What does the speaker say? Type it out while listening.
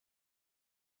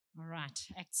All right,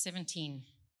 Act 17.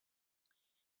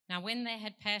 Now, when they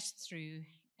had passed through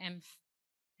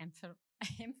Amphipolis,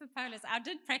 I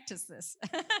did practice this. I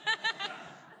didn't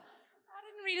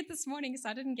read it this morning, so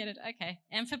I didn't get it. Okay.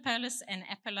 Amphipolis and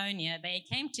Apollonia, they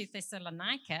came to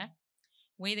Thessalonica,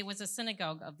 where there was a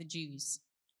synagogue of the Jews.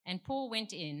 And Paul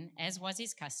went in, as was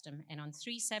his custom, and on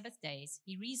 3 Sabbath days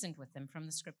he reasoned with them from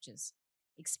the Scriptures,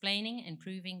 explaining and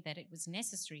proving that it was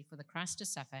necessary for the Christ to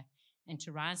suffer and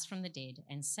to rise from the dead,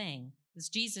 and saying, "This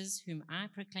Jesus whom I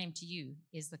proclaim to you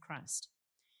is the Christ."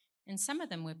 And some of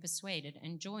them were persuaded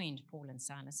and joined Paul and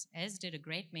Silas, as did a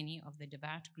great many of the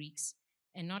devout Greeks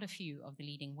and not a few of the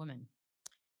leading women.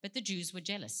 But the Jews were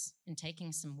jealous, and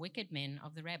taking some wicked men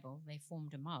of the rabble, they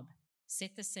formed a mob,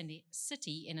 set the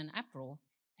city in an uproar,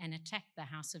 and attacked the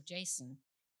house of Jason,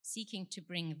 seeking to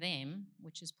bring them,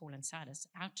 which is Paul and Silas,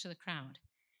 out to the crowd.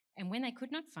 And when they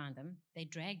could not find them, they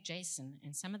dragged Jason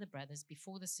and some of the brothers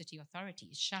before the city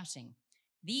authorities, shouting,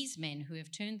 "These men who have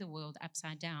turned the world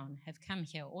upside down have come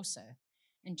here also,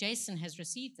 and Jason has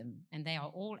received them, and they are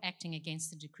all acting against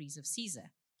the decrees of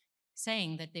Caesar,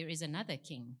 saying that there is another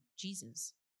king,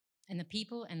 Jesus." And the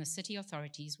people and the city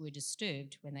authorities were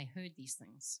disturbed when they heard these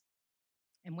things.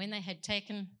 And when they had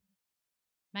taken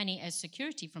money as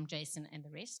security from Jason and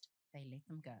the rest, they let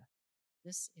them go.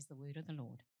 This is the word of the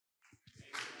Lord.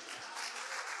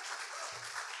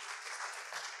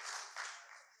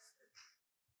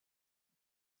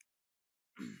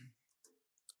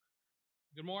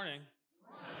 Good morning.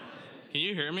 Can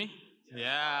you hear me?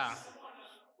 Yeah.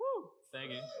 Woo.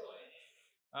 Thank you.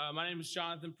 My name is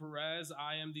Jonathan Perez.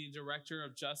 I am the Director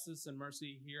of Justice and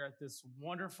Mercy here at this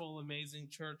wonderful, amazing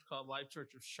church called Life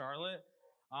Church of Charlotte.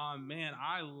 Man,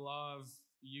 I love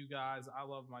you guys. I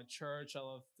love my church. I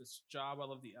love this job. I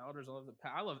love the elders.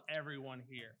 I love everyone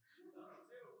here.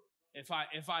 If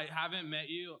I haven't met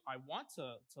you, I want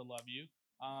to love you.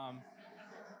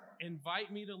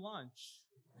 Invite me to lunch.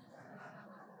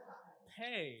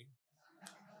 Pay,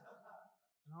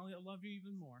 and I'll love you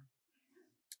even more.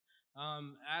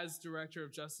 As Director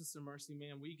of Justice and Mercy,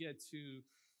 man, we get to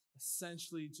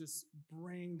essentially just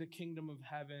bring the kingdom of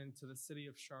heaven to the city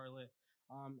of Charlotte.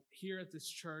 Here at this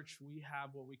church, we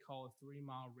have what we call a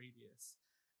 3-mile radius.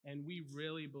 And we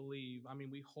really believe,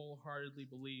 we wholeheartedly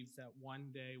believe that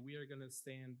one day we are going to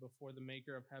stand before the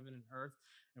maker of heaven and earth,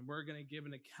 and we're going to give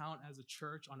an account as a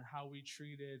church on how we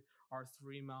treated our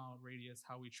 3-mile radius,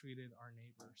 how we treated our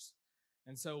neighbors.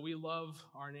 And so we love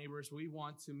our neighbors. We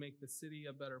want to make the city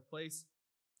a better place.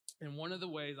 And one of the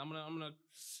ways, I'm gonna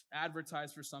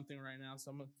advertise for something right now, so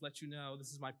I'm going to let you know,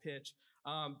 this is my pitch.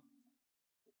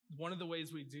 One of the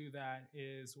ways we do that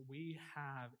is we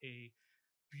have a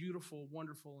beautiful,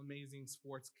 wonderful, amazing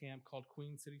sports camp called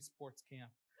Queen City Sports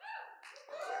Camp.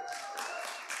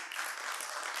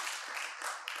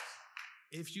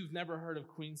 If you've never heard of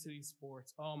Queen City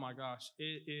Sports, oh my gosh,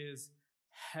 it is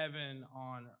heaven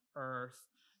on earth.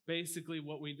 Basically,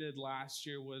 what we did last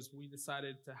year was we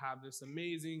decided to have this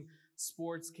amazing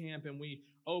sports camp, and we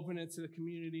opened it to the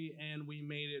community, and we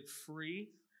made it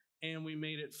free, and we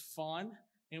made it fun,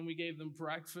 and we gave them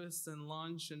breakfast and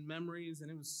lunch and memories,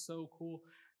 and it was so cool.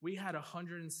 We had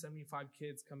 175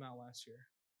 kids come out last year.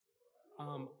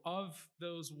 Of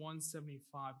those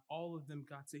 175, all of them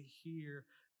got to hear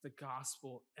the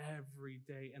gospel every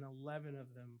day, and 11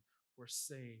 of them were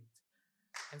saved.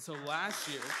 And so last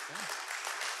year,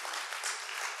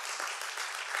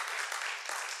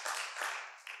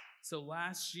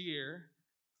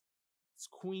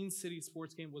 Queen City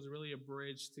Sports Camp was really a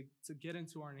bridge to get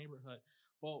into our neighborhood.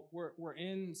 Well, we're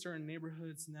in certain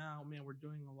neighborhoods now. Man, we're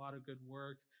doing a lot of good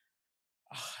work.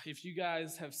 If you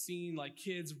guys have seen like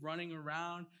kids running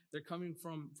around, they're coming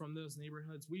from those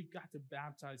neighborhoods. We've got to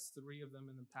baptize 3 of them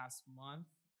in the past month.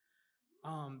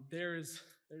 There's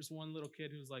one little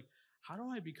kid who's like, "How do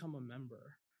I become a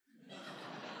member?"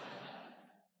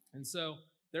 And so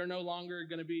they're no longer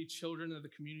going to be children of the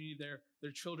community.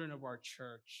 They're children of our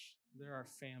church. They're our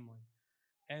family.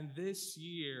 And this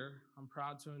year, I'm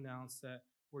proud to announce that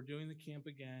we're doing the camp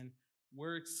again.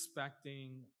 We're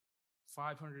expecting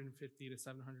 550 to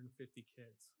 750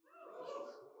 kids.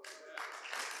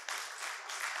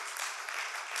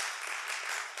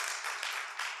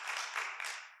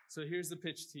 So here's the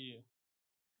pitch to you.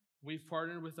 We've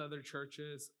partnered with other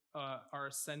churches. Our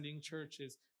Ascending Church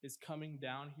is coming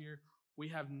down here. We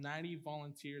have 90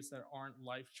 volunteers that aren't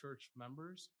Life Church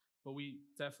members, but we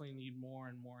definitely need more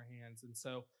and more hands. And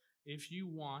so if you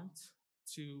want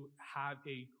to have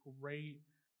a great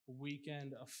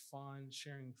weekend of fun,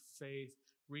 sharing faith,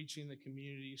 reaching the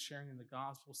community, sharing the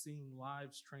gospel, seeing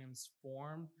lives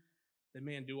transformed, then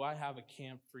man, do I have a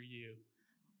camp for you.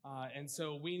 And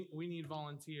so we need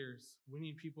volunteers. We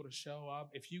need people to show up.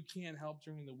 If you can't help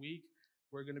during the week,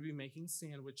 we're going to be making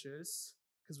sandwiches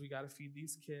because we got to feed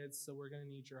these kids. So we're going to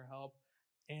need your help.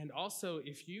 And also,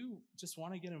 if you just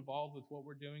want to get involved with what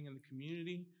we're doing in the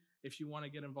community, if you want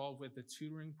to get involved with the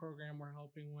tutoring program we're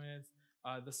helping with,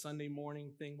 the Sunday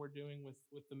morning thing we're doing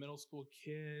with the middle school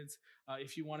kids,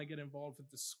 if you want to get involved with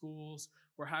the schools,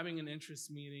 we're having an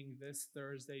interest meeting this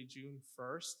Thursday, June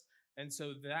 1st. And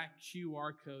so that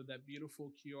QR code, that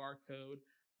beautiful QR code,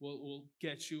 will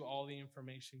get you all the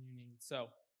information you need. So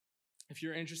if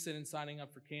you're interested in signing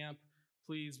up for camp,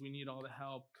 please, we need all the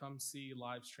help. Come see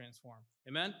Lives Transform.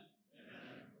 Amen?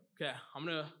 Okay, I'm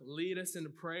going to lead us into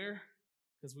prayer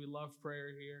because we love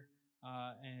prayer here.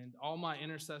 And all my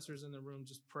intercessors in the room,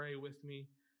 just pray with me.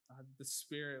 The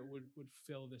Spirit would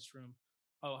fill this room.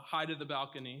 Oh, hi to the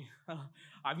balcony.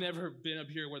 I've never been up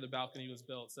here where the balcony was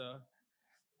built, so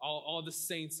all the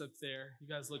saints up there, you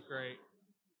guys look great.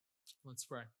 Let's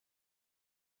pray.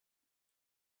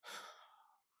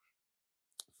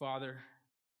 Father,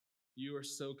 you are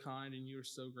so kind and you are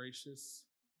so gracious.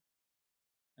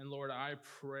 And Lord, I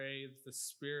pray that the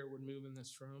Spirit would move in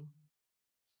this room.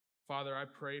 Father, I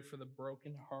pray for the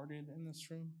brokenhearted in this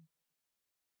room.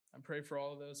 I pray for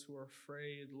all of those who are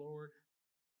afraid, Lord.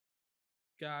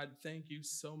 God, thank you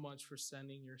so much for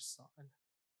sending your Son.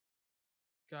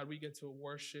 God, we get to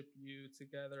worship you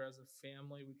together as a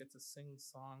family. We get to sing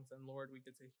songs, and Lord, we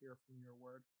get to hear from your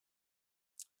word.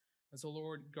 And so,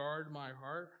 Lord, guard my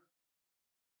heart.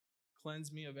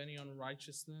 Cleanse me of any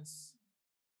unrighteousness.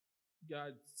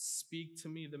 God, speak to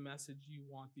me the message you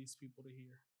want these people to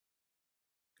hear.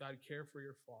 God, care for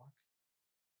your flock.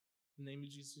 In the name of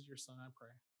Jesus, your Son, I pray.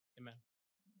 Amen.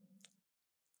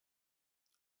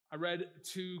 I read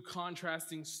two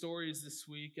contrasting stories this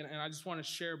week, and I just want to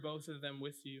share both of them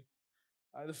with you.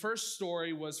 The first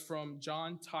story was from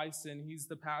John Tyson. He's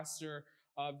the pastor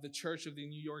of the Church of the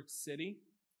New York City.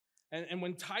 And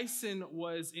when Tyson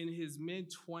was in his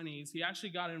mid-20s, he actually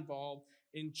got involved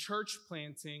in church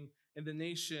planting in the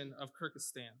nation of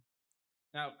Kyrgyzstan.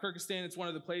 Now, Kyrgyzstan is one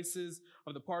of the places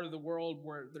of the part of the world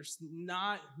where there's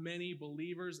not many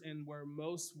believers and where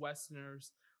most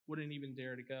Westerners wouldn't even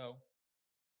dare to go.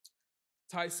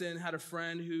 Tyson had a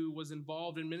friend who was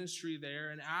involved in ministry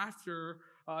there, and after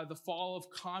the fall of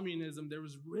communism, there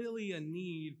was really a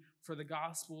need for the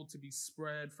gospel to be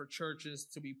spread, for churches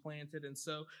to be planted, and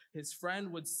so his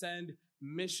friend would send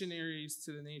missionaries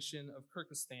to the nation of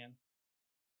Kyrgyzstan.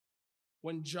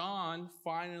 When John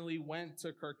finally went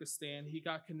to Kyrgyzstan, he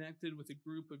got connected with a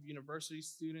group of university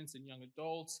students and young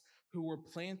adults who were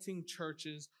planting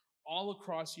churches all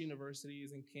across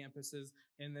universities and campuses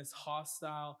in this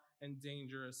hostile and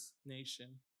dangerous nation.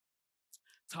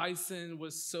 Tyson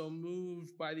was so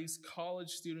moved by these college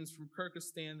students from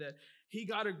Kyrgyzstan that he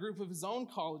got a group of his own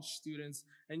college students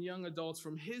and young adults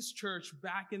from his church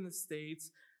back in the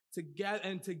States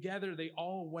and together they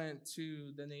all went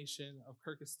to the nation of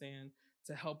Kyrgyzstan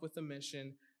to help with the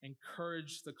mission,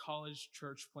 encourage the college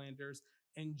church planters,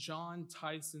 and John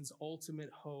Tyson's ultimate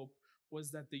hope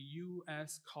was that the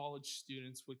U.S. college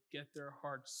students would get their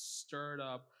hearts stirred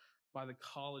up by the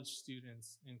college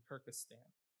students in Kyrgyzstan.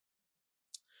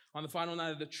 On the final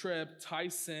night of the trip,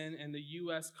 Tyson and the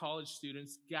U.S. college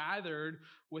students gathered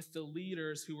with the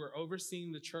leaders who were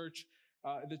overseeing the church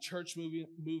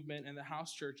movement and the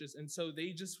house churches. And so they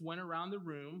just went around the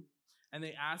room and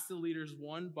they asked the leaders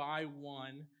one by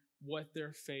one what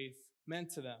their faith meant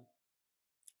to them.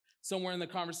 Somewhere in the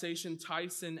conversation,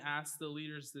 Tyson asked the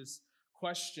leaders this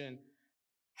question: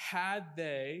 had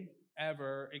they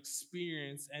ever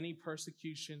experienced any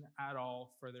persecution at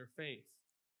all for their faith?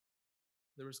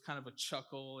 There was kind of a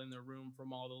chuckle in the room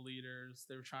from all the leaders.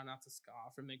 They were trying not to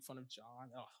scoff or make fun of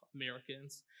John. Oh,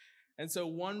 Americans. And so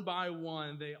one by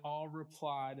one, they all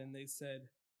replied and they said,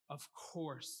 of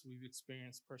course we've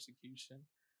experienced persecution.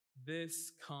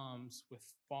 This comes with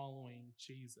following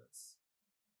Jesus.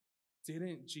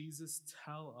 Didn't Jesus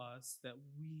tell us that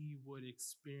we would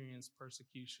experience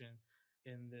persecution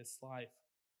in this life?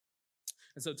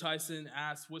 And so Tyson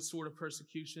asked what sort of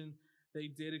persecution they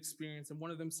did experience. And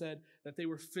one of them said that they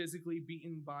were physically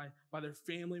beaten by their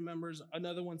family members.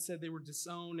 Another one said they were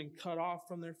disowned and cut off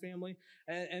from their family.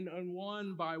 And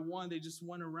one by one, they just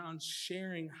went around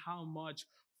sharing how much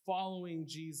following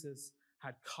Jesus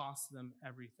had cost them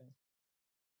everything.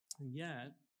 And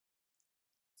yet,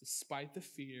 despite the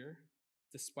fear,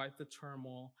 despite the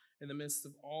turmoil, in the midst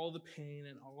of all the pain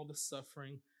and all the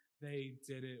suffering, they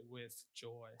did it with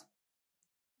joy.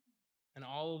 And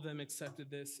all of them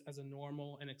accepted this as a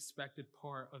normal and expected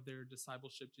part of their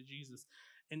discipleship to Jesus.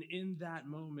 And in that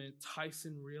moment,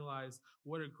 Tyson realized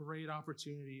what a great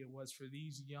opportunity it was for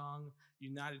these young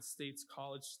United States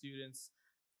college students.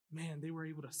 Man, they were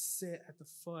able to sit at the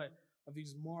foot of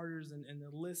these martyrs and to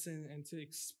listen and to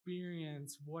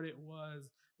experience what it was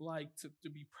like to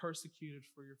be persecuted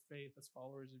for your faith as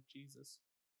followers of Jesus.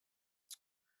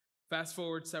 Fast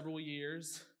forward several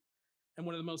years, and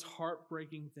one of the most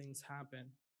heartbreaking things happened.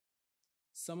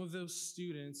 Some of those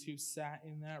students who sat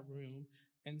in that room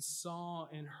and saw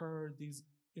and heard these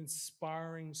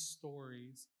inspiring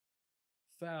stories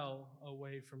fell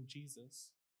away from Jesus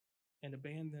and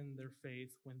abandoned their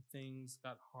faith when things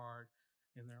got hard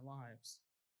in their lives.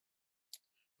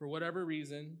 For whatever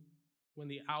reason, when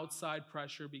the outside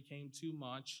pressure became too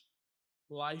much,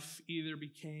 life either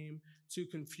became too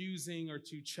confusing or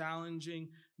too challenging,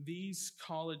 these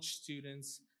college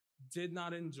students did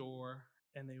not endure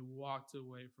and they walked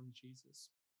away from Jesus.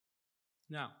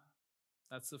 Now,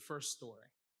 that's the first story.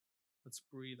 Let's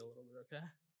breathe a little bit, okay?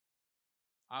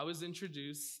 I was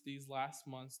introduced these last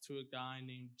months to a guy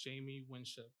named Jamie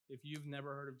Winship. If you've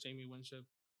never heard of Jamie Winship,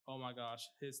 oh my gosh,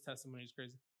 his testimony is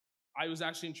crazy. I was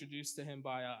actually introduced to him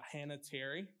by Hannah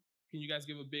Terry. Can you guys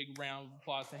give a big round of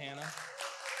applause to Hannah?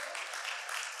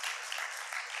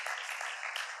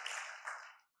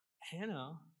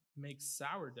 Hannah makes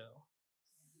sourdough.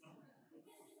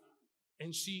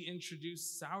 And she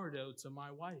introduced sourdough to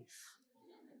my wife.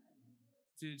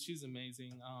 Dude, she's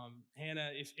amazing. Hannah,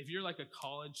 if you're like a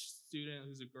college student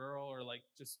who's a girl or like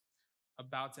just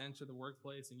about to enter the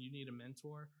workplace and you need a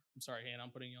mentor, I'm sorry, Hannah, I'm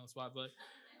putting you on the spot, but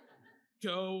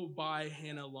go buy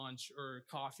Hannah lunch or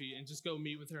coffee and just go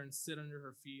meet with her and sit under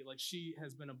her feet. Like, she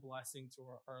has been a blessing to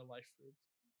our life group.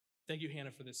 Thank you,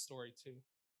 Hannah, for this story too.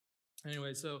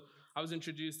 Anyway, so I was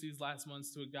introduced these last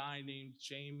months to a guy named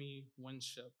Jamie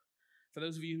Winship. For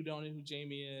those of you who don't know who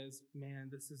Jamie is, man,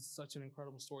 this is such an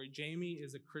incredible story. Jamie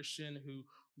is a Christian who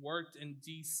worked in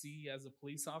D.C. as a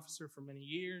police officer for many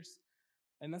years.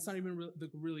 And that's not even the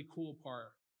really cool part.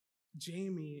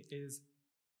 Jamie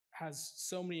has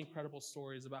so many incredible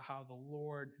stories about how the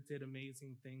Lord did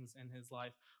amazing things in his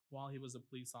life while he was a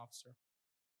police officer.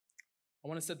 I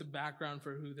want to set the background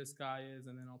for who this guy is,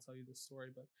 and then I'll tell you the story.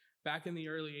 But back in the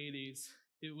early 80s,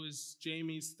 it was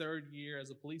Jamie's third year as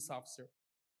a police officer.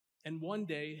 And one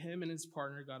day, him and his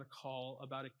partner got a call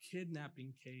about a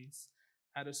kidnapping case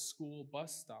at a school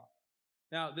bus stop.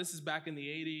 Now, this is back in the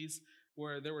 80s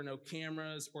where there were no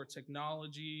cameras or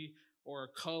technology or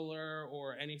color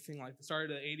or anything like the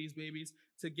start of the 80s, babies.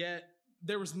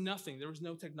 There was nothing. There was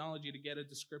no technology to get a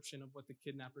description of what the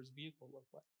kidnapper's vehicle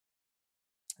looked like.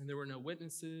 And there were no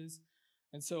witnesses.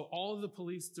 And so all the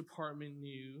police department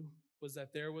knew was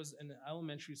that there was an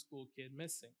elementary school kid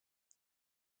missing.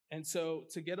 And so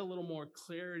to get a little more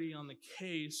clarity on the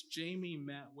case, Jamie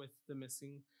met with the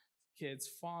missing kid's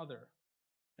father.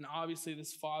 And obviously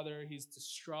this father, he's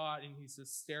distraught and he's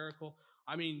hysterical.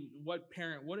 I mean, what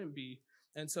parent wouldn't be?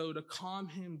 And so to calm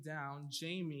him down,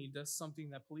 Jamie does something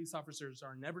that police officers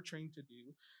are never trained to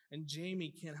do. And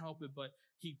Jamie can't help it, but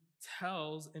he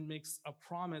tells and makes a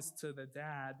promise to the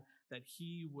dad that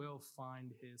he will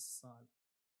find his son.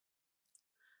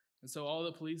 And so all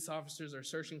the police officers are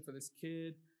searching for this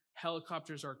kid.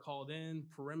 Helicopters are called in,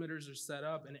 perimeters are set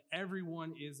up, and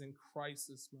everyone is in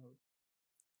crisis mode.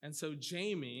 And so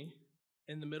Jamie,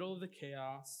 in the middle of the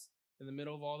chaos, in the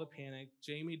middle of all the panic,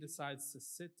 Jamie decides to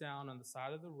sit down on the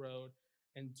side of the road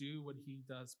and do what he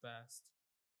does best.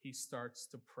 He starts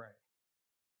to pray.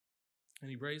 And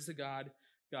he prays to God,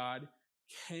 God,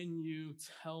 can you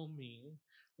tell me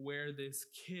where this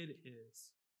kid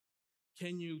is?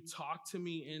 Can you talk to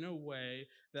me in a way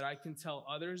that I can tell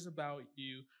others about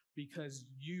you, because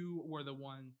you were the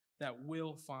one that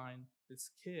will find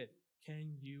this kid?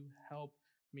 Can you help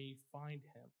me find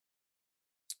him?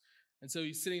 And so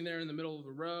he's sitting there in the middle of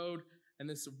the road, and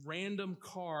this random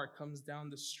car comes down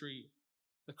the street.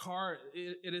 The car,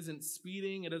 it isn't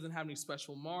speeding. It doesn't have any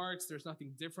special marks. There's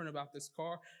nothing different about this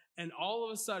car. And all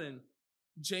of a sudden,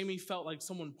 Jamie felt like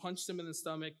someone punched him in the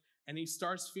stomach, and he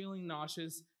starts feeling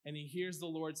nauseous, and he hears the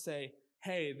Lord say,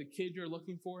 hey, the kid you're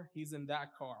looking for, he's in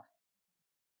that car.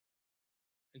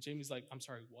 And Jamie's like, I'm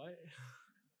sorry, what?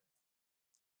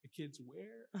 The kid's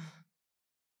where?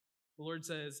 The Lord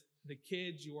says, the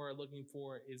kid you are looking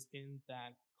for is in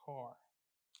that car.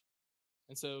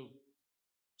 And so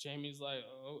Jamie's like,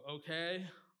 oh, okay,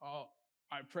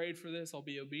 I prayed for this, I'll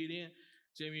be obedient.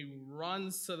 Jamie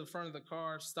runs to the front of the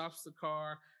car, stops the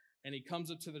car, and he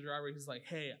comes up to the driver. He's like,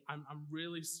 hey, I'm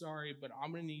really sorry, but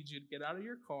I'm going to need you to get out of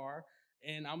your car,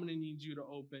 and I'm going to need you to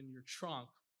open your trunk.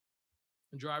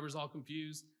 The driver's all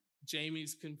confused.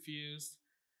 Jamie's confused.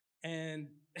 And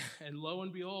lo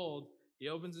and behold, He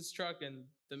opens his truck, and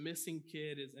the missing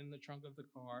kid is in the trunk of the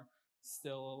car,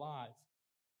 still alive.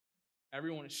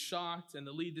 Everyone is shocked, and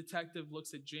the lead detective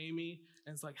looks at Jamie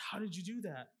and is like, "How did you do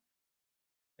that?"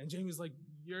 And Jamie's like,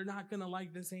 "You're not going to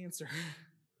like this answer."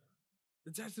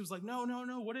 The detective's like, no,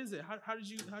 what is it? How did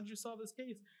you solve this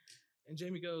case? And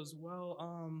Jamie goes,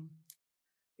 "Well,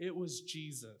 it was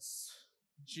Jesus.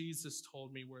 Jesus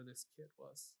told me where this kid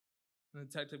was." And the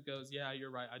detective goes, "Yeah,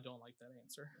 you're right. I don't like that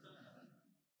answer."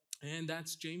 And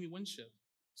that's Jamie Winship.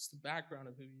 Just the background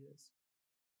of who he is.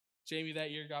 Jamie that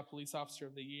year got Police Officer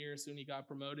of the Year. Soon he got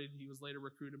promoted. He was later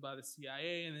recruited by the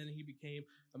CIA, and then he became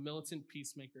a militant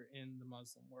peacemaker in the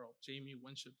Muslim world. Jamie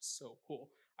Winship is so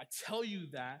cool. I tell you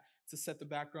that to set the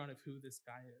background of who this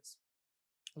guy is.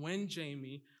 When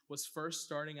Jamie was first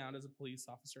starting out as a police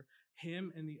officer,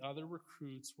 him and the other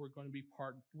recruits were going to be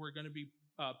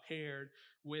paired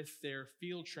with their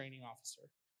field training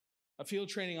officer. A field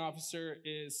training officer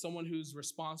is someone who's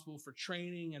responsible for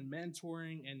training and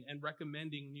mentoring and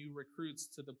recommending new recruits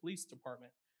to the police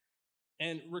department.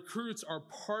 And recruits are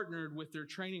partnered with their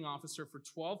training officer for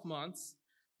 12 months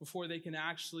before they can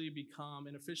actually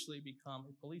officially become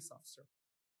a police officer.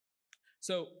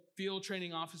 So field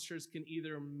training officers can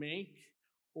either make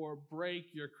or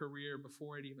break your career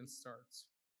before it even starts.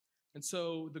 And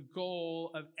so the goal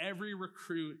of every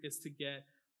recruit is to get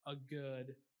a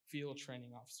good field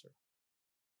training officer.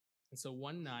 And so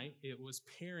one night, it was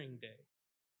pairing day.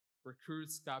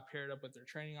 Recruits got paired up with their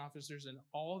training officers, and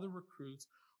all the recruits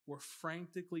were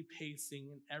frantically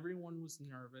pacing, and everyone was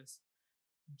nervous.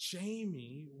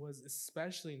 Jamie was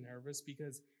especially nervous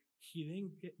because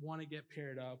he didn't want to get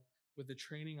paired up with the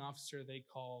training officer they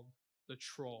called the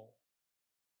Troll.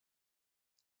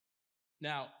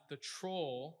 Now, the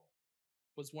Troll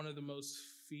was one of the most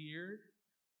feared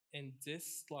and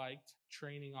disliked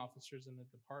training officers in the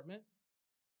department.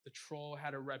 The Troll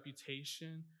had a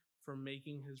reputation for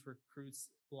making his recruits'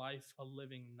 life a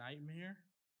living nightmare.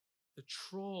 The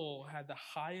Troll had the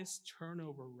highest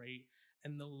turnover rate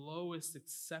and the lowest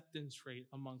acceptance rate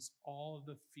amongst all of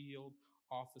the field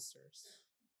officers.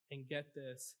 And get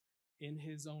this, in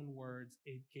his own words,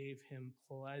 it gave him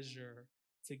pleasure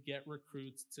to get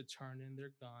recruits to turn in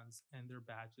their guns and their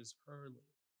badges early.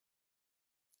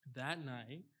 That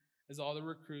night, as all the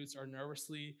recruits are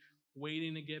nervously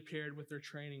waiting to get paired with their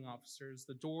training officers,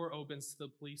 the door opens to the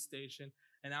police station,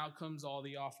 and out comes all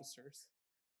the officers.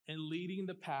 And leading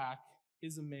the pack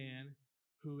is a man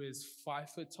who is 5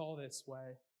 foot tall this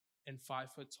way and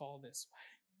 5 foot tall this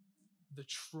way. The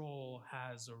Troll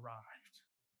has arrived.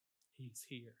 He's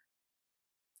here.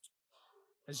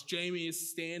 As Jamie is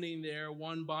standing there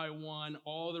one by one,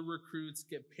 all the recruits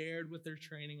get paired with their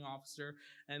training officer,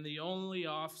 and the only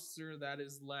officer that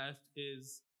is left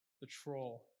is the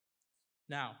Troll.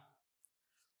 Now,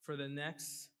 for the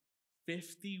next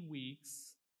 50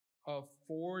 weeks of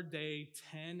 4-day,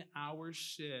 10-hour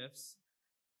shifts,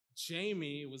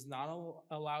 Jamie was not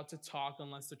allowed to talk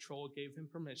unless the Troll gave him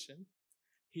permission.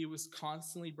 He was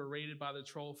constantly berated by the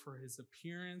Troll for his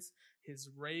appearance, his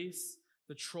race.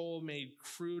 The Troll made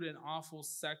crude and awful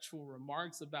sexual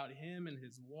remarks about him and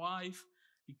his wife.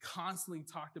 He constantly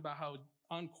talked about how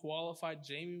unqualified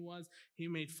Jamie was. He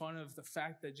made fun of the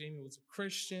fact that Jamie was a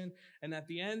Christian. And at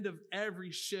the end of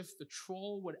every shift, the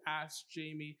Troll would ask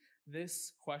Jamie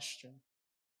this question: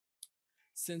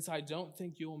 "Since I don't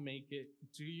think you'll make it,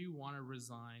 do you want to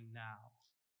resign now?"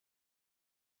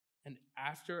 And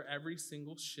after every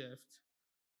single shift,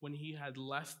 when he had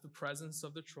left the presence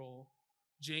of the Troll,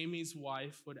 Jamie's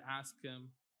wife would ask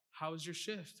him, "How was your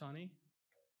shift, honey?"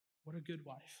 What a good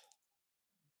wife.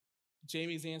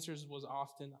 Jamie's answers was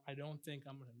often, "I don't think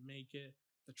I'm going to make it.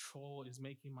 The Troll is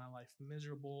making my life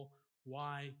miserable.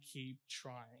 Why keep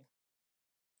trying?"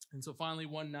 And so finally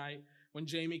one night, when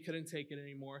Jamie couldn't take it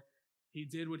anymore, he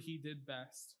did what he did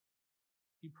best.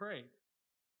 He prayed.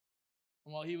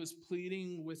 And while he was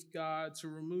pleading with God to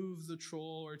remove the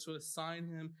Troll or to assign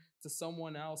him to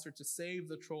someone else or to save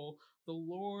the Troll, the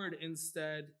Lord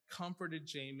instead comforted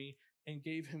Jamie and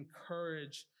gave him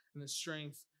courage and the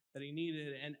strength that he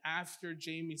needed. And after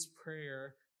Jamie's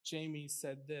prayer, Jamie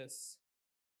said this: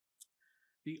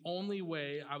 "The only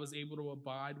way I was able to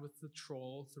abide with the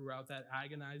Troll throughout that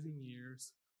agonizing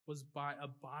years was by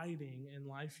abiding in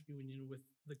life union with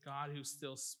the God who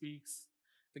still speaks,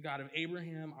 the God of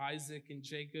Abraham, Isaac, and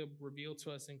Jacob, revealed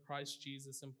to us in Christ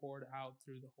Jesus and poured out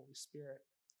through the Holy Spirit."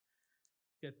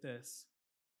 Get this.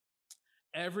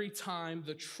 Every time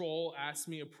the Troll asked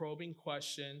me a probing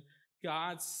question,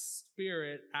 God's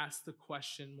Spirit asked the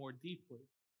question more deeply.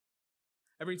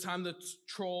 Every time the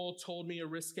Troll told me a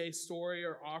risque story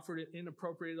or offered an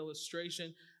inappropriate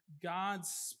illustration, God's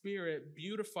Spirit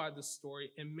beautified the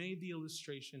story and made the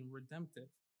illustration redemptive.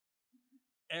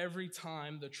 Every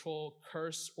time the troll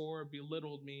cursed or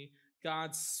belittled me,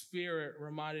 God's Spirit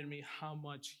reminded me how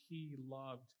much he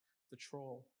loved the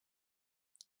troll.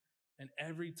 And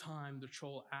every time the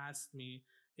troll asked me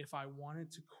if I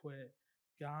wanted to quit,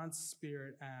 God's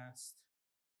Spirit asked,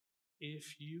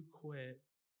 if you quit,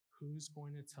 who's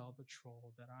going to tell the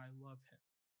troll that I love him?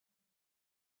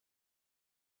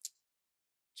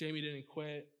 Jamie didn't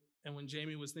quit. And when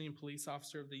Jamie was named Police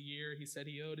Officer of the Year, he said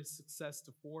he owed his success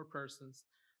to 4 persons: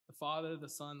 the Father, the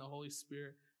Son, the Holy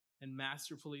Spirit, and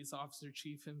Master Police Officer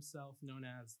Chief himself, known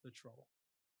as the Troll,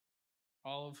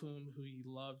 all of whom he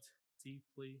loved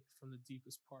deeply from the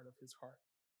deepest part of his heart.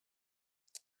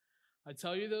 I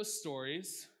tell you those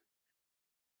stories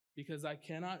because I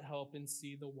cannot help and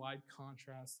see the wide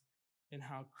contrast in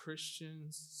how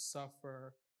Christians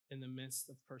suffer in the midst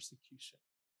of persecution.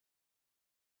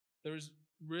 There's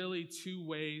really 2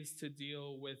 ways to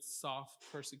deal with soft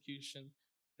persecution,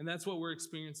 and that's what we're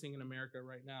experiencing in America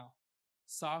right now.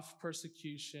 Soft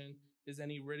persecution is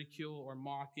any ridicule or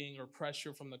mocking or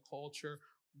pressure from the culture.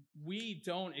 We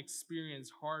don't experience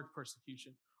hard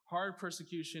persecution. Hard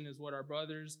persecution is what our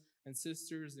brothers and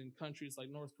sisters in countries like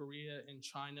North Korea and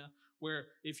China, where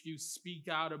if you speak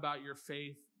out about your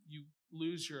faith, you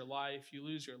lose your life, you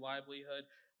lose your livelihood.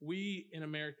 We in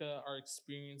America are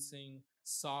experiencing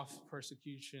soft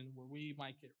persecution where we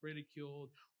might get ridiculed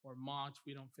or mocked.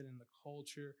 We don't fit in the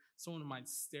culture. Someone might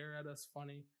stare at us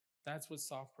funny. That's what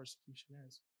soft persecution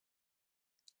is.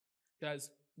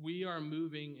 Guys, we are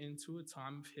moving into a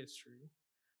time of history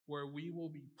where we will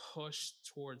be pushed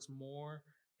towards more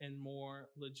and more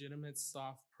legitimate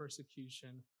soft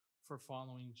persecution for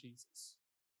following Jesus.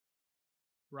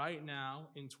 Right now,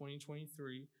 in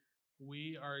 2023,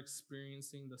 we are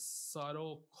experiencing the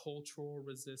subtle cultural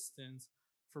resistance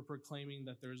for proclaiming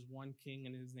that there's one king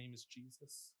and his name is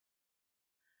Jesus.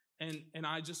 And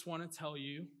I just want to tell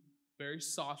you very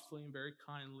softly and very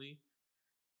kindly,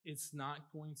 it's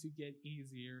not going to get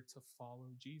easier to follow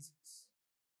Jesus.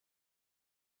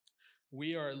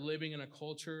 We are living in a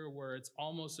culture where it's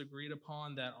almost agreed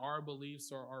upon that our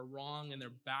beliefs are wrong and they're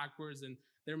backwards, and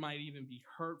there might even be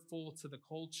hurtful to the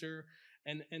culture.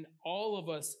 And all of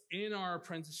us in our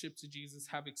apprenticeship to Jesus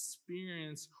have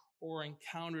experienced or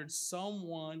encountered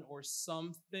someone or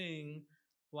something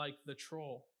like the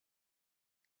troll,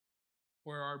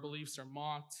 where our beliefs are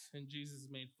mocked and Jesus is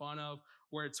made fun of,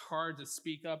 where it's hard to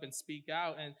speak up and speak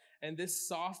out. And this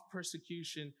soft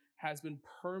persecution has been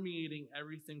permeating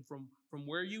everything from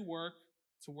where you work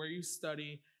to where you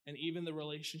study and even the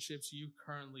relationships you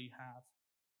currently have.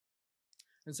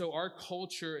 And so our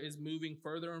culture is moving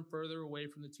further and further away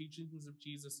from the teachings of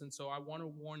Jesus. And so I want to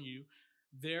warn you,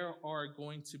 there are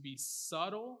going to be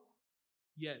subtle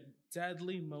yet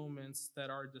deadly moments that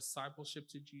our discipleship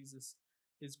to Jesus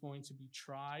is going to be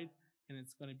tried and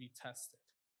it's going to be tested.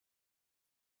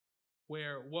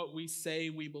 Where what we say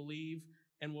we believe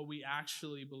and what we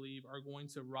actually believe are going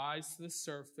to rise to the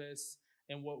surface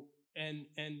and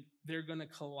they're going to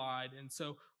collide. And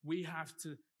so we have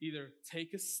to either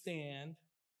take a stand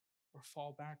or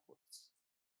fall backwards.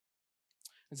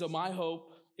 And so my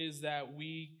hope is that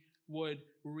we would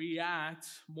react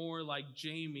more like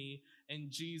Jamie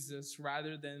and Jesus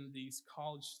rather than these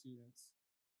college students.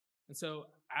 And so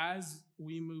as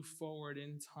we move forward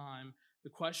in time, the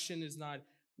question is not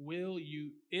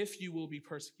if you will be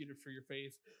persecuted for your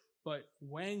faith, but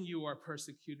when you are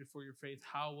persecuted for your faith,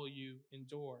 how will you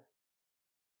endure?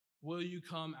 Will you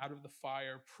come out of the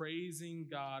fire praising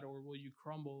God, or will you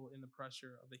crumble in the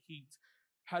pressure of the heat?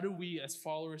 How do we, as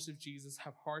followers of Jesus,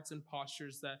 have hearts and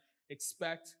postures that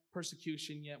expect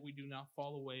persecution, yet we do not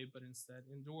fall away, but instead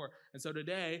endure? And so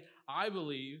today, I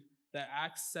believe that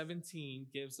Acts 17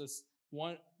 gives us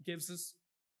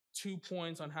 2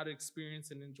 points on how to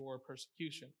experience and endure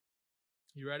persecution.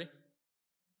 You ready?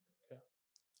 Okay.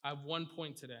 I have 1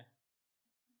 point today.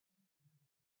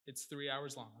 It's 3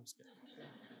 hours long. I'm just kidding.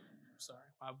 Sorry.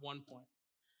 I have 1 point.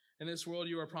 In this world,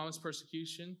 you are promised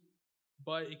persecution,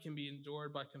 but it can be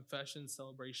endured by confession,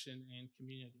 celebration, and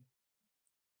community.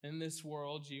 In this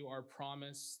world, you are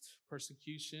promised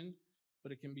persecution,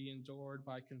 but it can be endured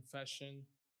by confession,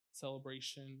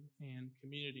 celebration, and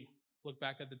community. Look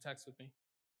back at the text with me.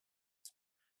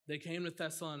 They came to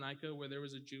Thessalonica, where there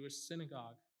was a Jewish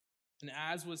synagogue. And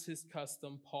as was his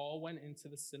custom, Paul went into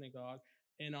the synagogue,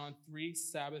 and on 3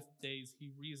 Sabbath days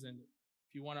he reasoned.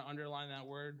 If you want to underline that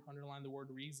word, underline the word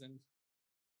reasoned.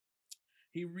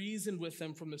 He reasoned with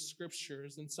them from the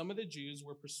scriptures, and some of the Jews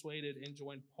were persuaded and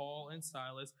joined Paul and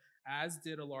Silas, as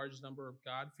did a large number of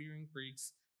God-fearing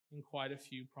Greeks and quite a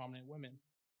few prominent women.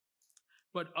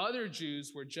 But other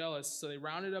Jews were jealous, so they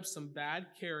rounded up some bad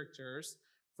characters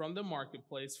from the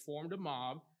marketplace, formed a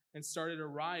mob, and started a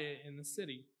riot in the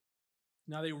city.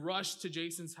 Now they rushed to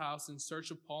Jason's house in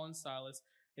search of Paul and Silas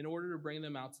in order to bring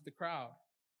them out to the crowd.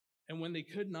 And when they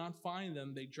could not find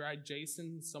them, they dragged Jason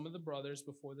and some of the brothers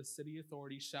before the city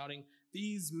authorities, shouting,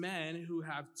 "These men who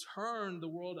have turned the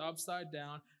world upside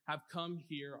down have come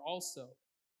here also.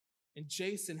 And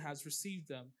Jason has received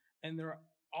them." And they're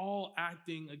all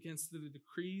acting against the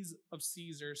decrees of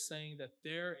Caesar, saying that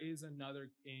there is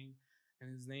another king, and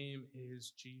his name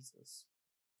is Jesus.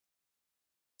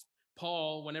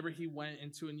 Paul, whenever he went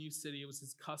into a new city, it was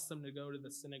his custom to go to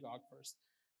the synagogue first.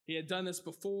 He had done this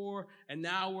before, and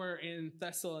now we're in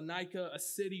Thessalonica, a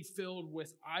city filled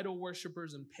with idol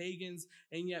worshipers and pagans.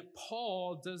 And yet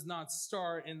Paul does not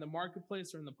start in the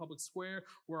marketplace or in the public square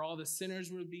where all the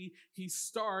sinners would be. He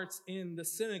starts in the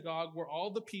synagogue where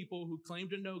all the people who claim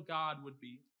to know God would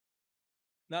be.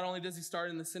 Not only does he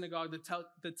start in the synagogue,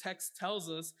 the text tells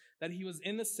us that he was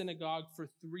in the synagogue for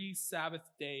 3 Sabbath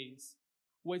days,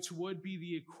 which would be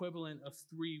the equivalent of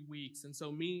 3 weeks. And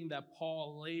so meaning that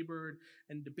Paul labored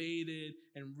and debated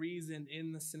and reasoned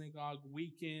in the synagogue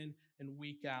week in and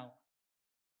week out.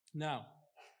 Now,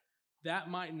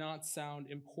 that might not sound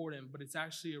important, but it's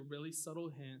actually a really subtle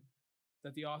hint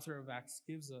that the author of Acts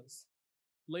gives us.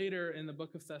 Later in the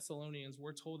book of Thessalonians,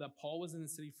 we're told that Paul was in the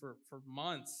city for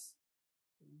months,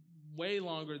 way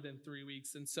longer than 3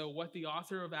 weeks. And so what the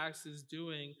author of Acts is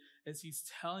doing is he's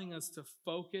telling us to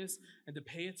focus and to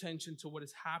pay attention to what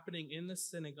is happening in the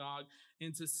synagogue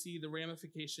and to see the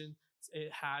ramifications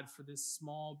it had for this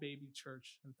small baby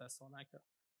church in Thessalonica.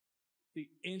 The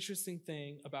interesting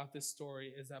thing about this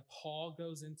story is that Paul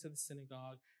goes into the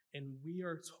synagogue, and we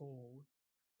are told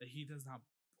that he does not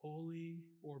bully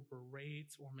or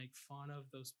berate or make fun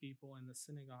of those people in the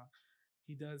synagogue.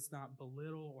 He does not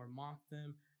belittle or mock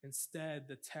them. Instead,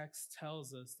 the text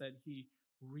tells us that he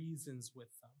reasons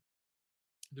with them.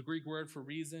 The Greek word for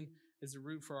reason is the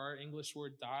root for our English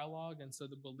word dialogue. And so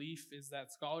the belief is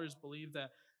that scholars believe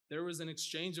that there was an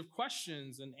exchange of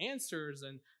questions and answers,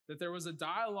 and that there was a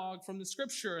dialogue from the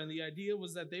scripture. And the idea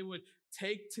was that they would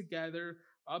take together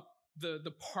up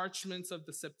the parchments of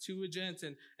the Septuagint,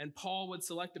 and Paul would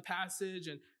select a passage,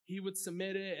 and he would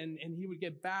submit it, and he would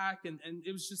get back. And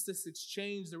it was just this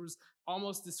exchange. There was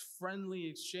almost this friendly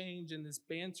exchange and this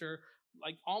banter,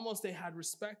 like almost they had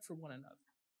respect for one another.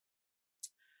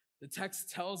 The text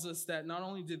tells us that not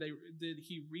only did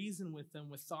he reason with them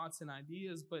with thoughts and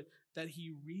ideas, but that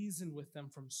he reasoned with them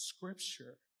from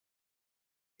scripture.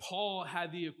 Paul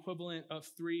had the equivalent of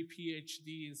 3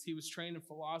 PhDs. He was trained in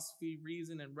philosophy,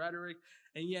 reason, and rhetoric,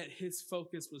 and yet his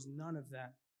focus was none of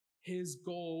that. His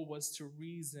goal was to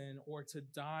reason or to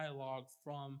dialogue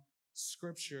from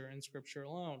scripture and scripture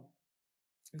alone.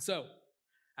 And so,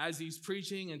 as he's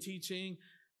preaching and teaching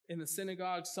in the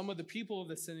synagogue, some of the people of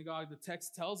the synagogue, the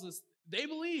text tells us, they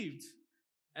believed.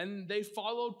 And they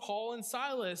followed Paul and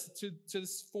Silas to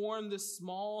form this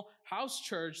small house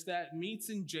church that meets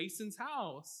in Jason's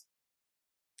house.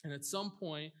 And at some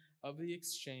point of the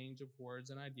exchange of words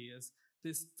and ideas,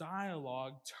 this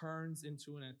dialogue turns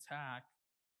into an attack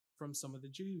from some of the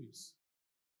Jews.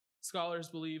 Scholars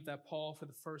believe that Paul, for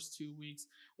the first 2 weeks,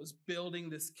 was building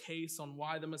this case on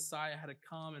why the Messiah had to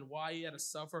come and why he had to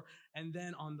suffer. And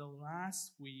then on the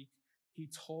last week, he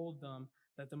told them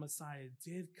that the Messiah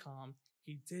did come,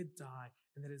 he did die,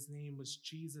 and that his name was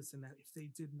Jesus, and that if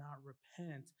they did not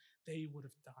repent, they would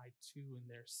have died too in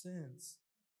their sins.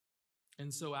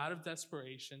 And so out of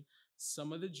desperation,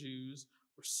 some of the Jews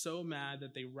were so mad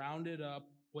that they rounded up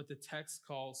what the text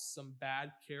calls some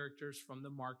bad characters from the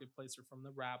marketplace or from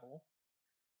the rabble.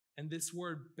 And this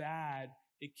word bad,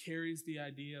 it carries the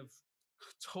idea of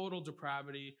total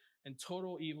depravity and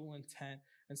total evil intent.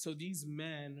 And so these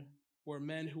men were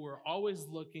men who were always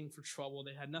looking for trouble.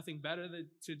 They had nothing better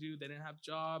to do. They didn't have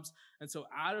jobs. And so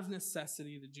out of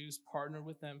necessity, the Jews partnered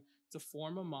with them to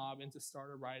form a mob and to start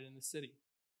a riot in the city.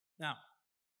 Now,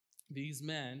 these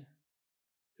men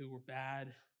who were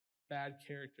bad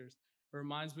characters, it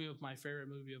reminds me of my favorite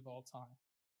movie of all time.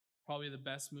 Probably the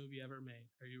best movie ever made.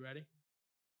 Are you ready?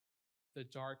 The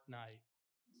Dark Knight.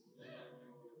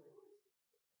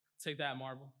 Take that,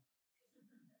 Marvel.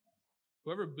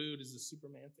 Whoever booed is a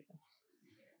Superman fan.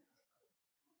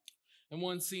 In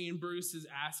one scene, Bruce is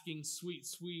asking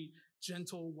sweet,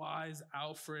 gentle, wise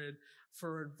Alfred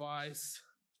for advice.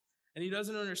 And he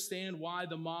doesn't understand why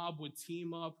the mob would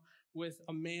team up with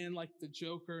a man like the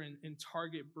Joker and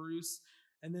target Bruce.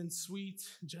 And then sweet,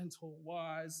 gentle,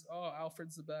 wise,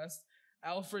 Alfred's the best.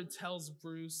 Alfred tells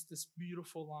Bruce this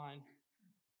beautiful line.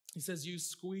 He says, you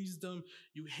squeezed them,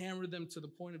 you hammered them to the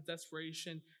point of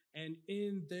desperation, and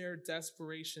in their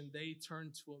desperation, they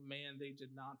turned to a man they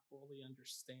did not fully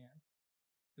understand.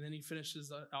 And then he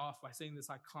finishes off by saying this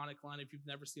iconic line. If you've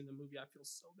never seen the movie, I feel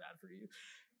so bad for you.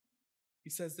 He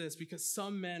says this, because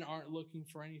some men aren't looking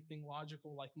for anything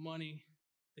logical like money.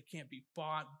 They can't be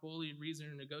bought, bullied,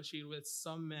 reasoned, or negotiated with.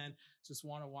 Some men just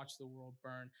want to watch the world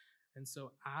burn. And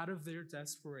so out of their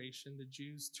desperation, the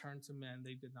Jews turned to men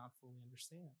they did not fully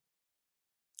understand.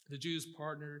 The Jews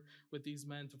partnered with these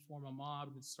men to form a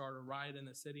mob to start a riot in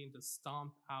the city and to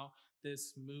stomp out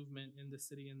this movement in the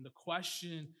city. And the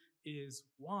question is,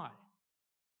 why?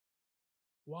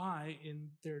 Why, in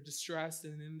their distress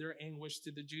and in their anguish,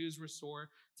 did the Jews resort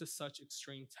to such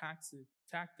extreme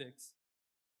tactics?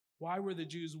 Why were the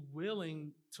Jews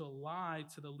willing to lie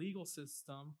to the legal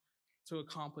system to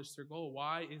accomplish their goal?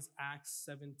 Why is Acts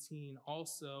 17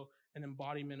 also an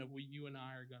embodiment of what you and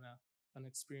I are going to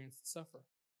experience and suffer?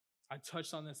 I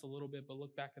touched on this a little bit, but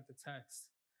look back at the text.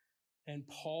 And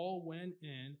Paul went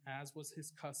in, as was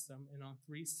his custom, and on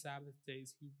 3 Sabbath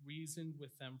days he reasoned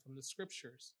with them from the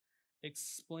scriptures,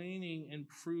 explaining and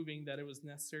proving that it was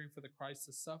necessary for the Christ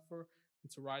to suffer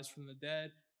and to rise from the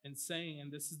dead, and saying,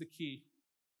 and this is the key,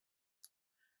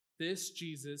 this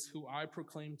Jesus who I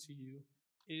proclaim to you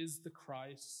is the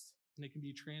Christ, and it can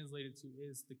be translated to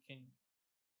is the King.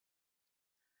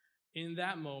 In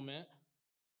that moment,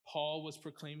 Paul was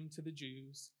proclaiming to the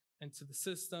Jews and to the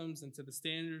systems and to the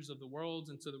standards of the world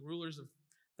and to the rulers of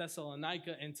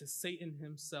Thessalonica and to Satan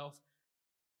himself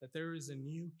that there is a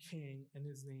new king and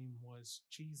his name was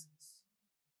Jesus.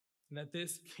 And that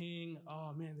this king,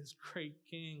 oh man, this great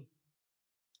king,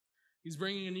 he's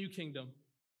bringing a new kingdom.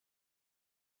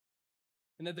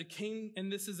 And that the king,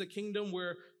 and this is a kingdom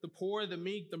where the poor, the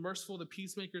meek, the merciful, the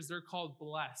peacemakers, they're called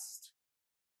blessed.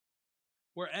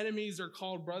 Where enemies are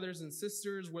called brothers and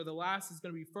sisters, where the last is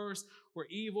going to be first, where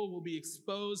evil will be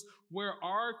exposed, where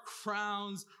our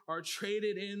crowns are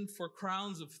traded in for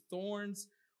crowns of thorns,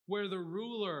 where the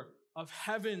ruler of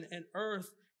heaven and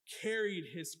earth carried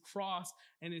his cross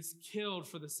and is killed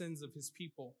for the sins of his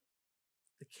people.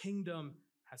 The kingdom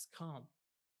has come.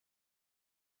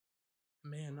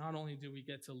 Man, not only do we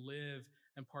get to live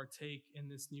and partake in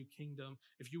this new kingdom,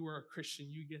 if you were a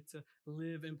Christian, you get to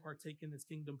live and partake in this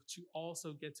kingdom, but you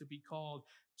also get to be called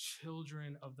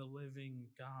children of the living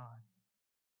God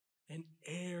and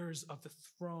heirs of the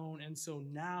throne. And so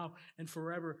now and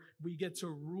forever, we get to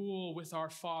rule with our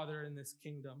Father in this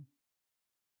kingdom.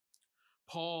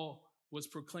 Paul was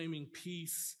proclaiming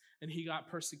peace and he got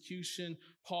persecution.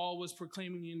 Paul was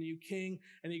proclaiming a new king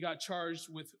and he got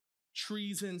charged with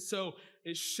treason. So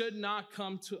it should not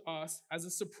come to us as a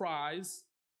surprise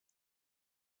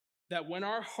that when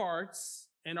our hearts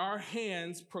and our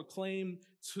hands proclaim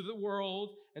to the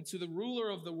world and to the ruler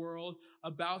of the world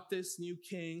about this new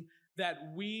king,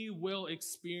 that we will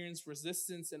experience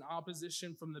resistance and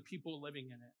opposition from the people living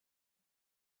in it.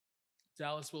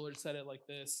 Dallas Willard said it like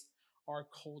this: our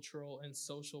cultural and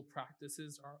social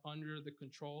practices are under the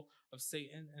control of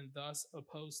Satan and thus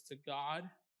opposed to God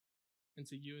and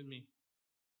to you and me.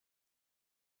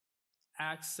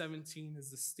 Acts 17 is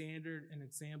the standard and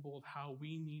example of how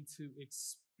we need to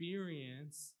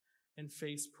experience and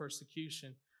face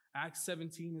persecution. Acts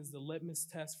 17 is the litmus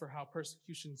test for how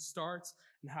persecution starts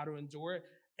and how to endure it.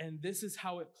 And this is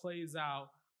how it plays out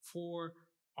for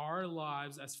our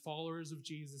lives as followers of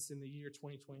Jesus in the year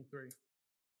 2023.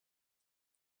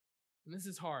 And this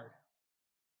is hard.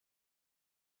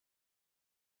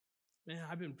 Man,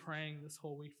 I've been praying this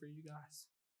whole week for you guys.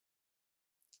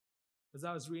 As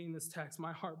I was reading this text,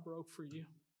 my heart broke for you.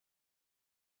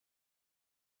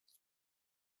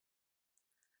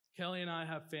 Kelly and I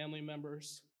have family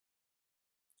members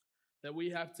that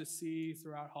we have to see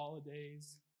throughout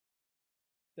holidays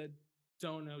that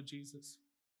don't know Jesus.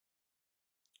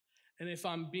 And if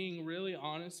I'm being really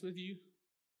honest with you,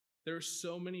 there are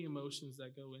so many emotions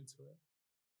that go into it.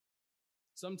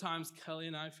 Sometimes Kelly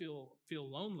and I feel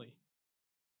lonely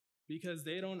because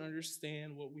they don't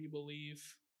understand what we believe.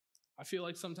 I feel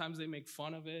like sometimes they make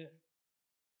fun of it,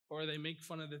 or they make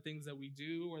fun of the things that we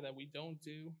do or that we don't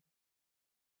do.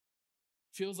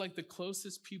 Feels like the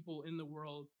closest people in the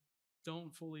world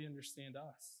don't fully understand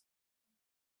us,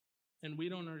 and we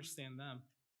don't understand them.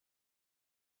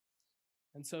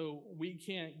 And so we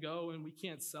can't go and we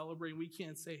can't celebrate. We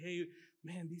can't say, hey,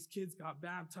 man, these kids got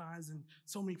baptized and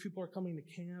so many people are coming to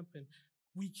camp, and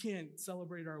we can't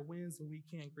celebrate our wins and we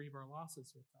can't grieve our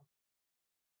losses with them.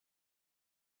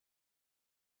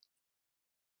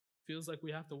 Feels like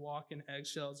we have to walk in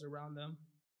eggshells around them.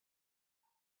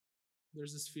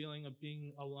 There's this feeling of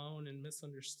being alone and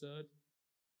misunderstood.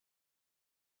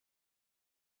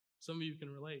 Some of you can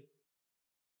relate.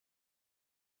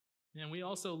 And we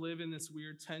also live in this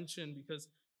weird tension because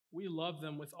we love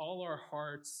them with all our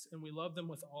hearts and we love them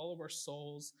with all of our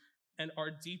souls. And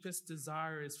our deepest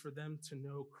desire is for them to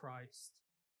know Christ.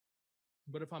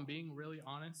 But if I'm being really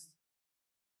honest,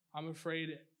 I'm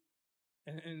afraid,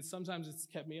 and sometimes it's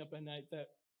kept me up at night, that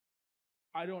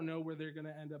I don't know where they're going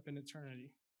to end up in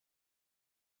eternity.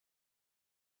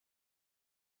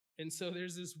 And so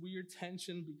there's this weird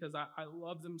tension because I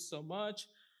love them so much,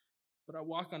 but I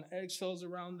walk on eggshells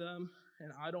around them,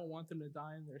 and I don't want them to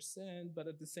die in their sin, but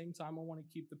at the same time, I want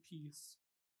to keep the peace.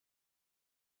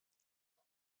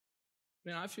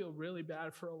 Man, I feel really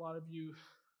bad for a lot of you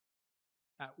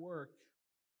at work.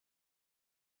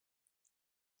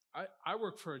 I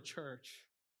work for a church.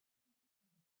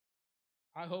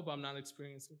 I hope I'm not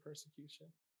experiencing persecution.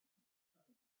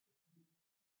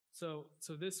 So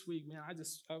this week, man, I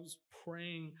was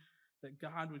praying that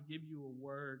God would give you a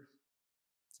word.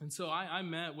 And so I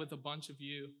met with a bunch of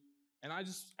you, and I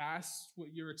just asked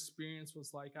what your experience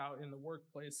was like out in the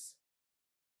workplace.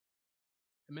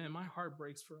 And man, my heart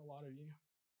breaks for a lot of you.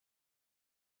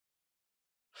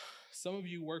 Some of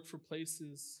you work for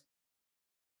places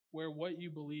where what you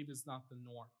believe is not the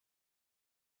norm,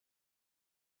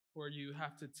 where you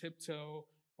have to tiptoe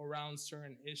around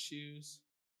certain issues,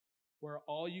 where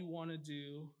all you want to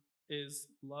do is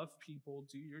love people,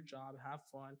 do your job, have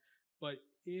fun. But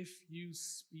if you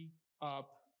speak up,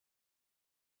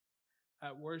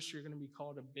 at worst, you're going to be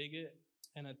called a bigot,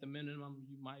 and at the minimum,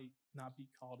 you might not be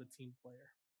called a team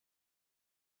player.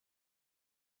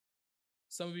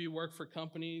 Some of you work for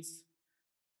companies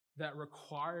that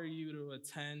require you to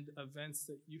attend events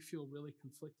that you feel really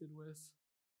conflicted with.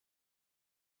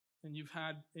 And you've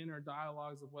had inner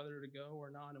dialogues of whether to go or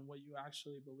not and what you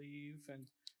actually believe. And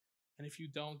if you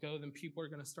don't go, then people are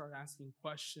going to start asking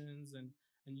questions, and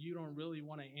you don't really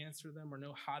want to answer them or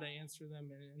know how to answer them.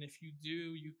 And if you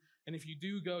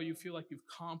do go, you feel like you've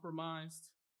compromised.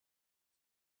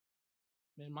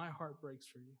 Man, my heart breaks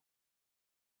for you.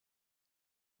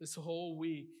 This whole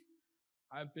week,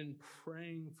 I've been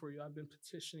praying for you. I've been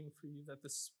petitioning for you that the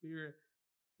Spirit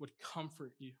would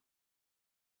comfort you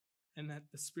and that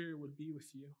the Spirit would be with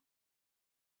you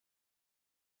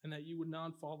and that you would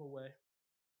not fall away.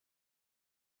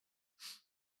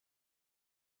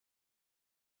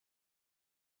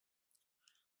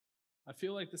 I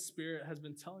feel like the Spirit has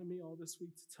been telling me all this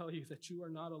week to tell you that you are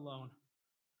not alone,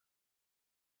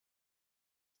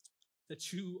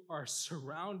 that you are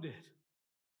surrounded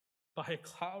by a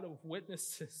cloud of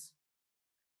witnesses,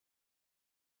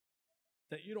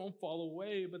 that you don't fall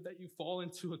away, but that you fall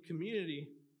into a community,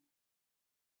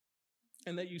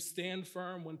 and that you stand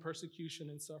firm when persecution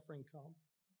and suffering come.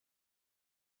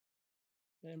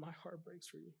 Man, my heart breaks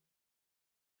for you.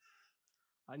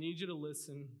 I need you to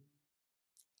listen,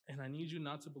 and I need you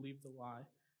not to believe the lie.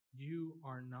 You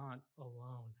are not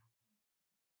alone.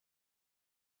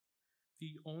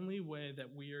 The only way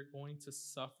that we are going to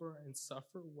suffer and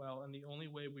suffer well, and the only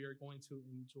way we are going to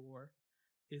endure,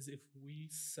 is if we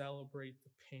celebrate the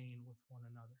pain with one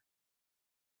another.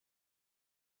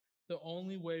 The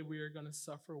only way we are going to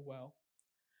suffer well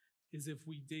is if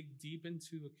we dig deep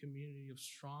into a community of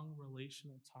strong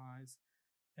relational ties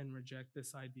and reject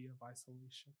this idea of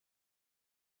isolation.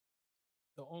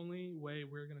 The only way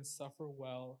we're going to suffer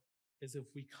well is if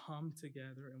we come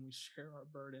together and we share our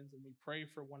burdens and we pray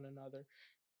for one another.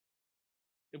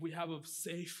 If we have a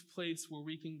safe place where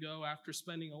we can go after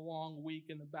spending a long week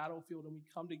in the battlefield and we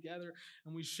come together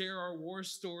and we share our war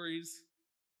stories.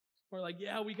 We're like,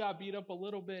 yeah, we got beat up a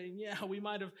little bit, and yeah, we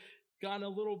might have gotten a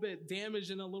little bit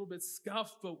damaged and a little bit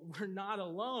scuffed, but we're not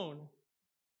alone.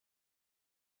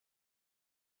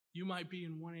 You might be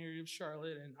in one area of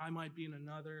Charlotte and I might be in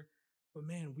another, but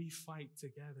man, we fight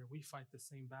together. We fight the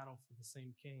same battle for the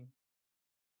same king.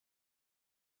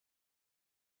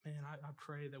 Man, I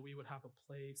pray that we would have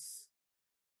a place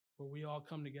where we all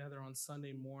come together on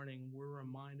Sunday morning. We're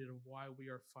reminded of why we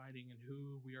are fighting and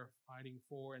who we are fighting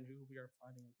for and who we are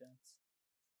fighting against.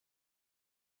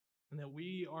 And that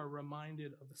we are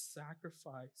reminded of the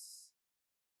sacrifice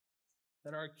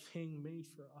that our King made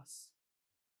for us.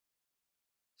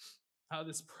 How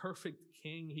this perfect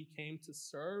King, he came to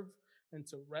serve and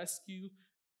to rescue,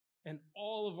 and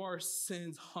all of our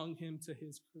sins hung him to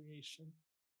his creation.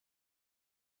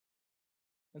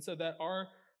 And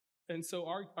so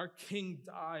our King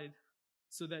died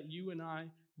so that you and I,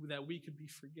 that we could be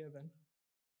forgiven.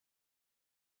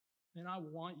 And I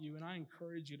want you, and I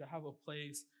encourage you to have a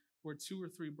place where 2 or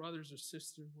 3 brothers or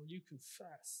sisters, where you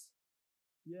confess.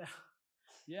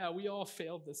 Yeah, we all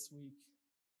failed this week.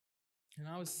 And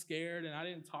I was scared, and I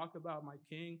didn't talk about my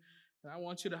King. And I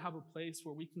want you to have a place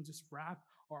where we can just wrap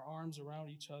our arms around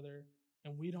each other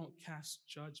and we don't cast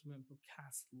judgment, but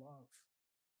cast love.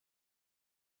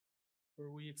 Where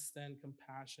we extend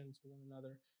compassion to one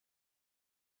another.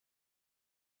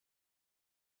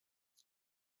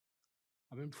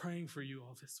 I've been praying for you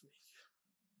all this week.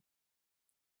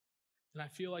 And I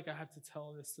feel like I have to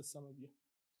tell this to some of you.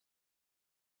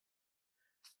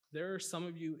 There are some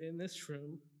of you in this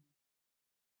room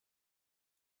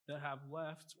that have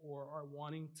left or are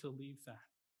wanting to leave that.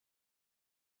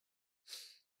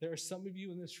 There are some of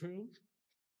you in this room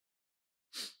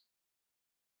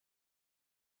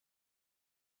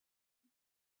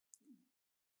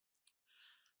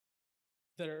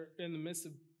that are in the midst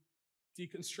of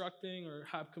deconstructing or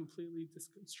have completely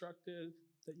disconstructed,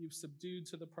 that you've subdued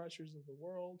to the pressures of the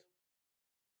world.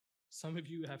 Some of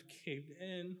you have caved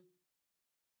in,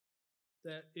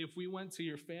 that if we went to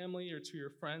your family or to your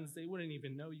friends, they wouldn't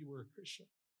even know you were a Christian.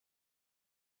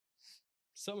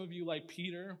 Some of you, like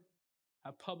Peter,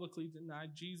 have publicly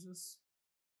denied Jesus,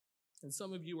 and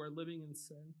some of you are living in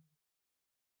sin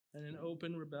and in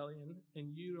open rebellion,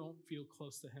 and you don't feel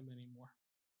close to him anymore.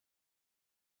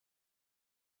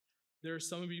 There are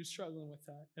some of you struggling with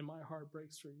that, and my heart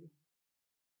breaks for you.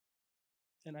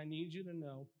 And I need you to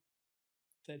know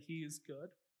that he is good,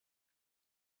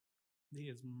 that he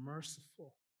is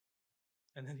merciful,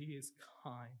 and that he is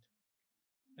kind,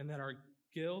 and that our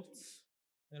guilt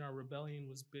and our rebellion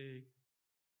was big,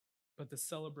 but the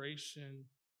celebration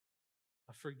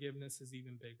of forgiveness is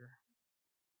even bigger.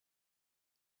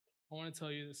 I want to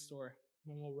tell you this story,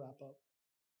 and we'll wrap up.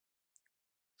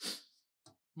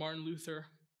 Martin Luther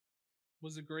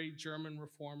was a great German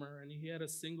reformer, and he had a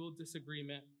single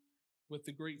disagreement with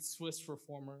the great Swiss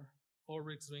reformer,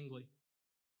 Ulrich Zwingli.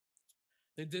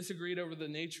 They disagreed over the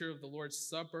nature of the Lord's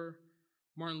Supper.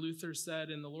 Martin Luther said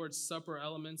in the Lord's Supper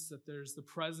elements that there's the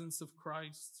presence of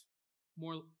Christ.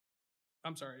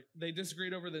 They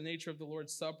disagreed over the nature of the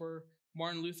Lord's Supper.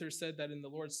 Martin Luther said that in the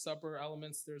Lord's Supper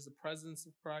elements, there's the presence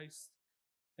of Christ.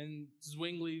 And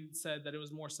Zwingli said that it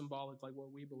was more symbolic, like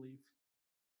what we believe.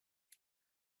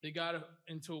 They got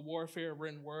into a warfare of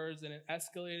written words, and it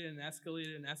escalated and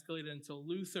escalated and escalated until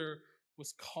Luther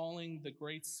was calling the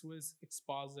great Swiss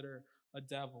expositor a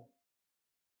devil.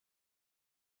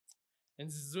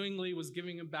 And Zwingli was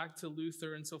giving him back to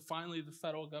Luther, and so finally the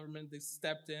federal government, they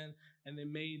stepped in and they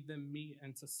made them meet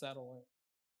and to settle it.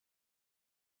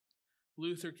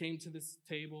 Luther came to this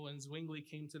table and Zwingli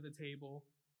came to the table,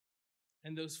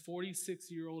 and those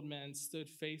 46-year-old men stood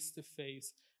face to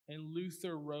face. And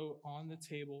Luther wrote on the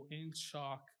table in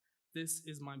chalk, "This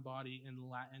is my body," in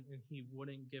Latin, and he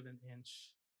wouldn't give an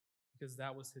inch because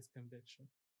that was his conviction.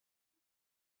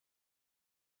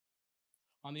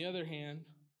 On the other hand,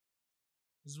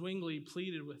 Zwingli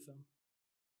pleaded with them.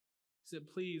 He said,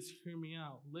 "Please hear me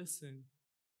out, listen."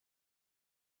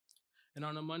 And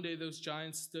on a Monday, those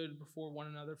giants stood before one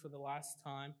another for the last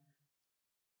time.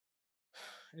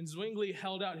 And Zwingli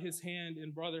held out his hand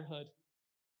in brotherhood.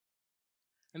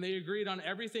 And they agreed on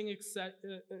everything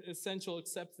essential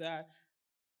except that.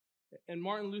 And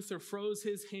Martin Luther froze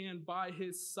his hand by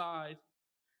his side.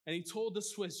 And he told the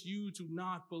Swiss, "You do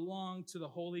not belong to the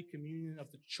Holy Communion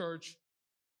of the church."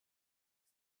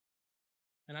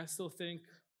 And I still think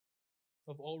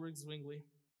of Ulrich Zwingli.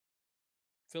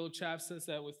 Philip Chaff says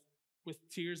that with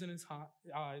tears in his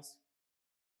eyes,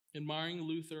 admiring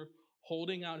Luther,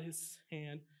 holding out his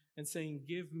hand and saying,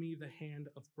 "Give me the hand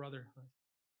of brotherhood."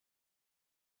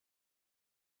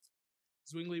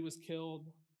 Zwingli was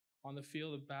killed on the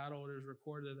field of battle. It is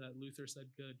recorded that Luther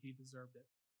said, "Good, he deserved it."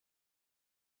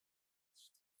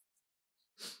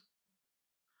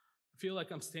 I feel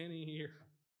like I'm standing here,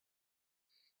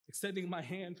 extending my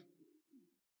hand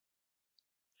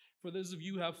for those of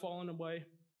you who have fallen away.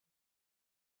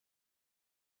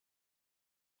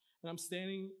 And I'm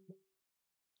standing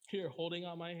here holding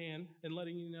out my hand and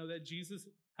letting you know that Jesus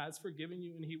has forgiven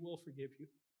you and he will forgive you.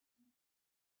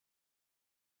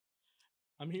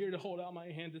 I'm here to hold out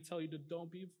my hand to tell you to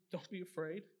don't be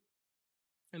afraid,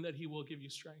 and that he will give you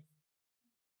strength.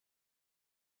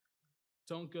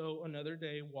 Don't go another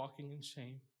day walking in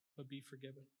shame, but be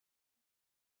forgiven.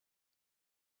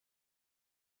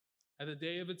 At the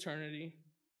day of eternity,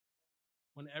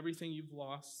 when everything you've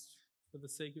lost for the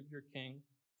sake of your King,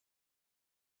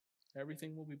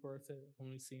 everything will be worth it when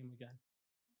we see him again,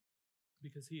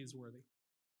 because he is worthy.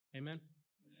 Amen?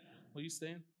 Will you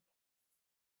stand?